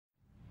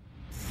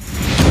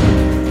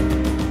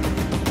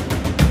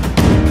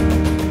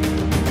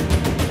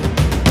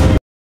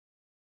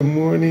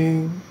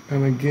morning,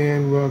 and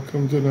again,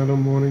 welcome to another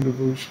morning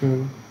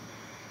devotion.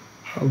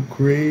 How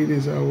great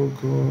is our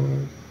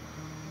God,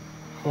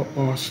 how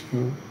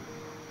awesome,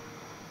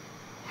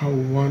 how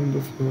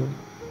wonderful.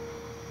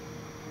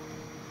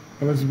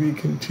 And as we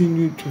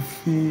continue to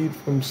feed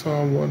from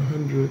Psalm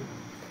 100,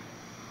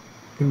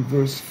 in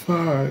verse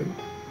 5,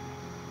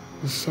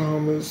 the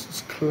psalmist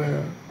is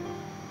clear,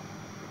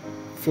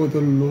 for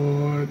the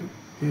Lord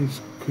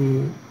is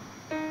good.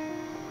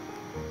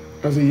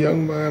 As a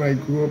young man, I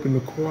grew up in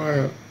the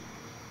choir.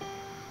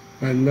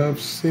 I love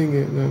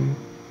singing, and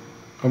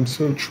I'm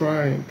still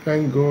trying.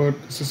 Thank God,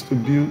 Sister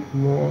Butte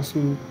Moss,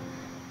 who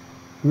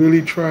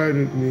really tried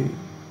with me,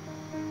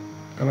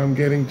 and I'm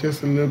getting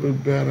just a little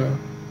bit better.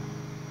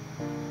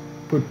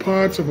 But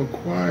parts of a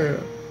choir,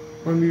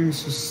 when we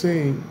used to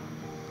sing,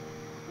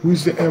 we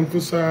used to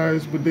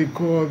emphasize what they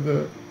call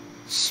the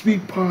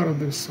sweet part of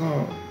the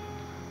song.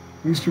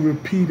 We used to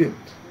repeat it.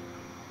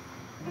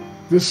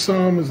 This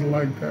psalm is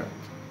like that.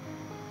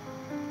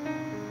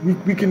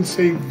 We can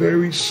say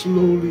very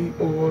slowly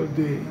all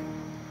day,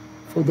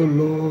 for the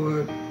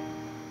Lord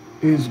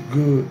is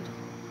good.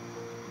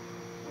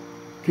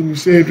 Can you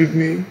say it with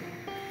me?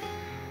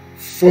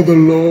 For the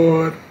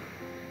Lord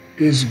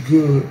is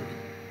good.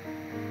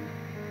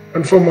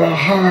 And from our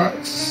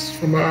hearts,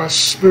 from our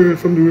spirit,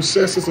 from the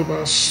recesses of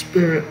our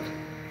spirit,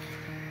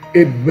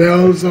 it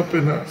wells up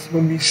in us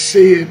when we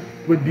say it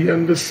with the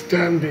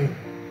understanding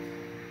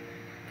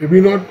that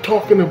we're not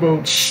talking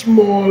about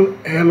small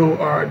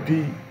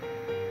L-O-R-D,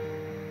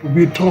 but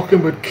we're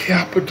talking about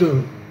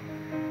capital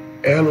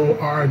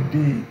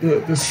L-O-R-D,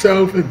 the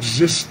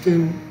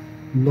self-existing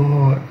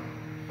Lord,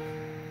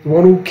 the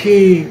one who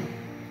came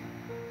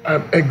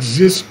and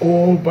exists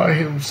all by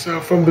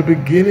himself. From the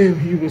beginning,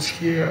 he was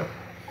here.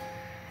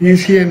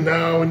 He's here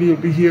now, and he'll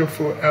be here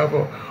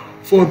forever.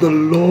 For the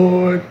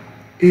Lord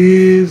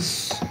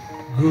is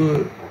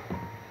good.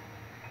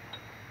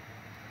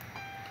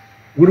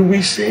 What do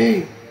we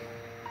say?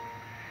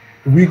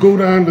 We go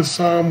down to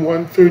Psalm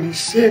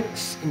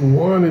 136 and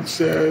 1, it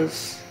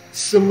says,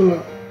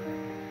 similar,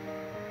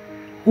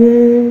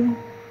 whom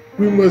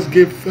we must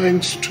give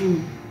thanks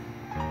to,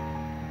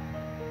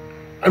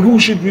 and who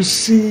should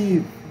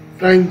receive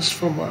thanks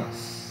from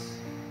us.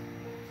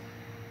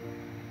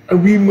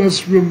 And we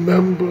must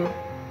remember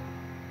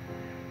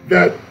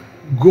that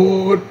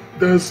God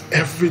does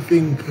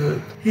everything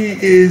good. He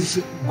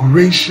is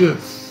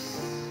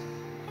gracious.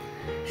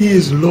 He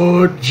is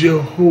Lord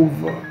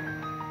Jehovah.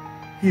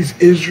 He's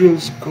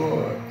Israel's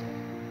God.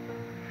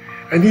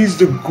 And he's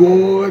the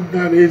God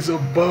that is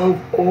above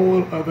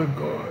all other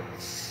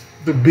gods.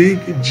 The big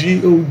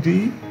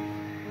G-O-D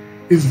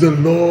is the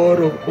Lord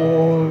of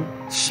all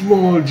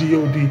small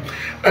G-O-D.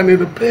 And it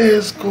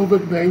appears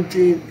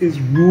COVID-19 is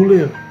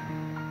ruling.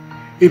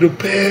 It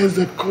appears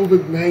that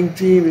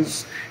COVID-19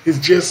 is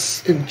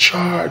just in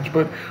charge.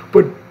 But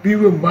be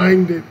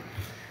reminded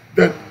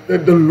that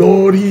the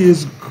Lord, he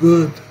is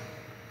good.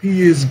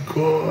 He is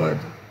God.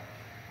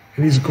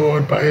 And he's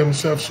God by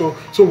himself. So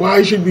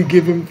why should we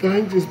give him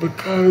thanks? It's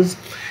because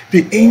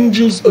the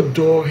angels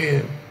adore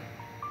him.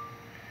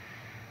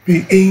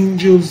 The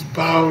angels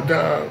bow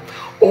down.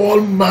 All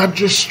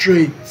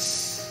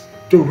magistrates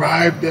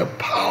derive their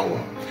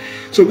power.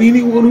 So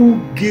anyone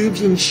who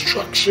gives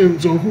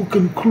instructions or who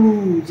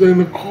concludes in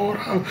a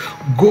courthouse,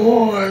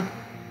 God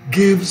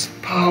gives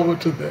power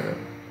to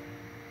them.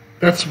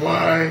 That's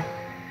why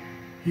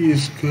he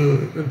is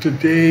good. And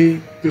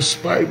today,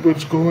 despite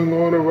what's going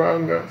on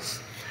around us,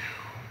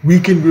 we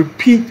can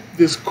repeat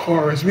this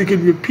chorus. We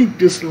can repeat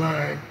this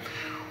line.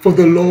 For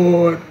the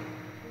Lord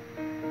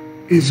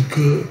is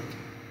good.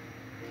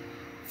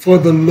 For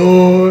the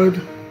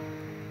Lord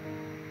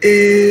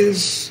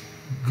is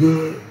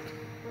good.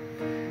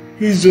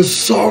 He's the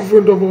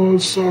sovereign of all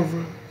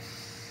sovereigns.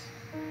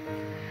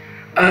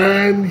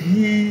 And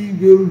he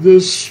will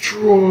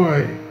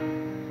destroy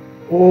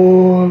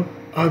all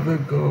other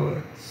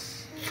gods.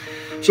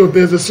 So if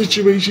there's a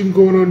situation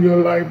going on in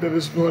your life that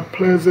is not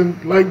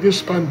pleasant, like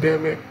this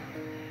pandemic,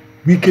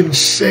 we can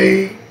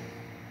say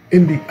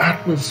in the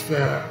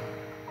atmosphere,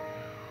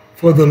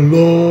 for the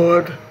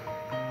Lord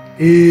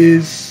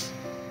is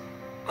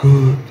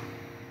good.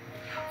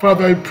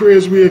 Father, I pray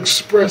as we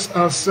express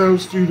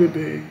ourselves to you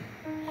today.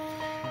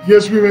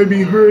 Yes, we may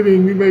be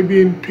hurting, we may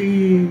be in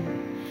pain,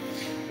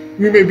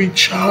 we may be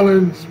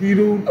challenged, we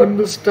don't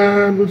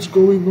understand what's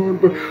going on,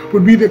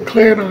 but we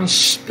declare in our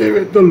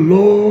spirit, the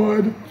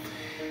Lord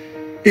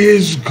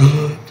is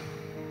good.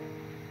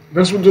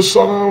 That's what the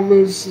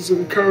psalmist is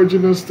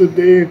encouraging us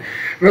today. And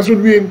that's what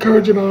we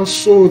encourage in our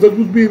souls. That's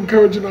what we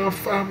encourage in our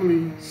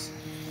families.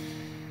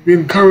 We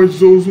encourage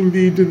those who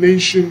lead the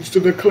nations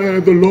to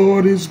declare the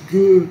Lord is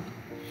good.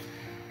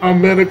 Our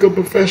medical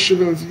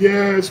professionals,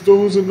 yes,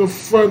 those in the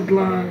front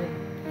line,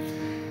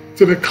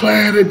 to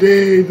declare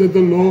today that the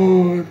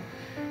Lord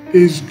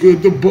is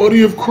good. The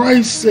body of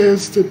Christ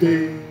says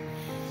today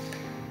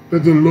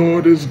that the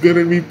Lord is good,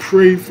 and we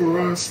pray for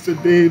us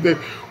today that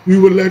we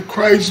will let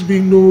Christ be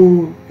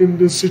known in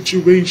the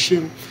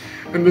situation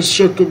and the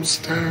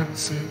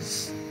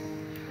circumstances.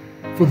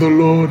 for the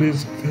Lord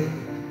is good.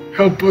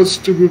 Help us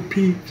to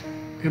repeat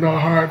in our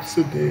hearts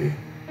today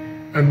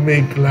and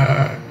make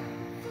glad.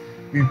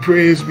 We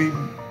pray as we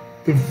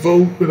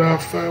devote with our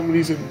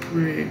families and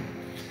pray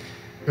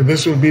that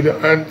this will be the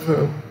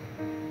anthem.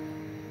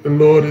 The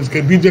Lord is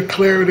good. We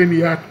declare it in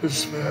the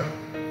atmosphere.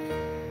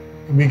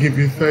 And we give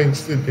you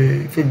thanks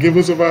today. Forgive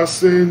us of our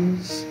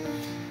sins.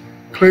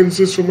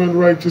 Cleanse us from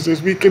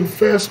unrighteousness. We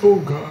confess, oh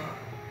God,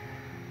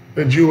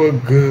 that you are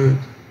good.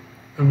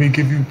 And we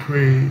give you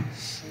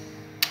praise.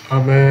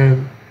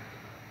 Amen.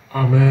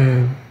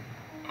 Amen.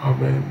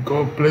 Amen.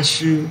 God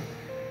bless you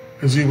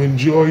as you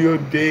enjoy your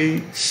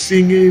day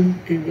singing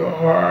in your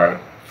heart,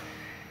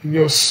 in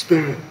your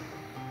spirit,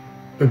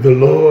 that the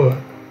Lord,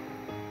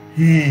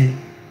 He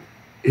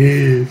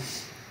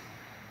is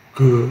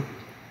good.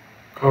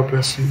 God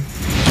bless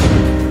you.